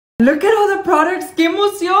Look at all the products. ¡Qué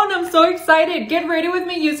emoción! I'm so excited. Get ready with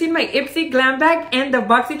me using my IPSY Glam Bag and the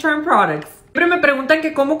BoxyCharm products. Siempre me preguntan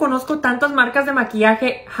que cómo conozco tantas marcas de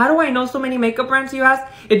maquillaje. How do I know so many makeup brands, you ask?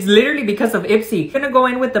 It's literally because of IPSY. I'm gonna go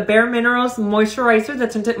in with the Bare Minerals moisturizer, the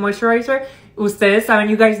tinted moisturizer. Ustedes saben,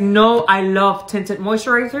 you guys know I love tinted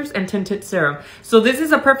moisturizers and tinted serum. So this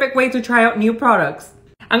is a perfect way to try out new products.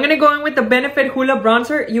 I'm going to go in with the Benefit Hoola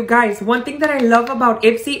Bronzer. You guys, one thing that I love about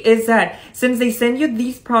IPSY is that since they send you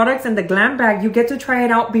these products in the Glam Bag, you get to try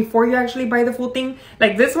it out before you actually buy the full thing.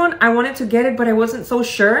 Like this one, I wanted to get it, but I wasn't so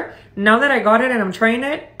sure. Now that I got it and I'm trying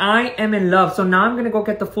it, I am in love. So now I'm going to go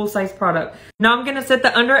get the full-size product. Now I'm going to set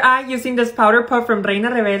the under eye using this powder puff from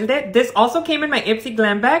Reina Rebelde. This also came in my IPSY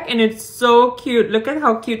Glam Bag and it's so cute. Look at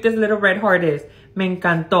how cute this little red heart is. Me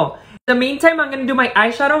encantó. In the meantime, I'm going to do my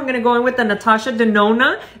eyeshadow. I'm going to go in with the Natasha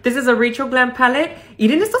Denona. This is a Retro Glam palette.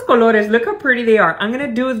 Miren estos colores. Look how pretty they are. I'm going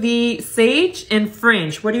to do the Sage and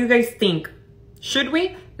Fringe. What do you guys think? Should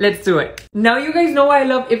we? Let's do it. Now you guys know why I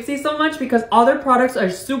love IPSY so much, because all their products are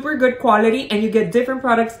super good quality and you get different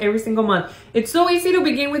products every single month. It's so easy to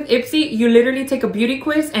begin with IPSY. You literally take a beauty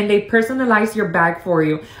quiz and they personalize your bag for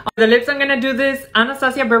you. On the lips, I'm going to do this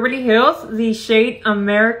Anastasia Beverly Hills, the shade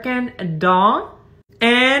American Dawn.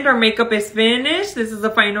 And our makeup is finished. This is the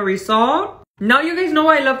final result. Now you guys know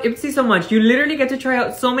why I love IPSY so much. You literally get to try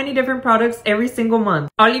out so many different products every single month.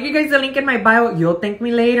 I'll leave you guys the link in my bio. You'll thank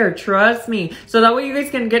me later. Trust me. So that way you guys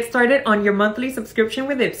can get started on your monthly subscription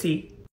with IPSY.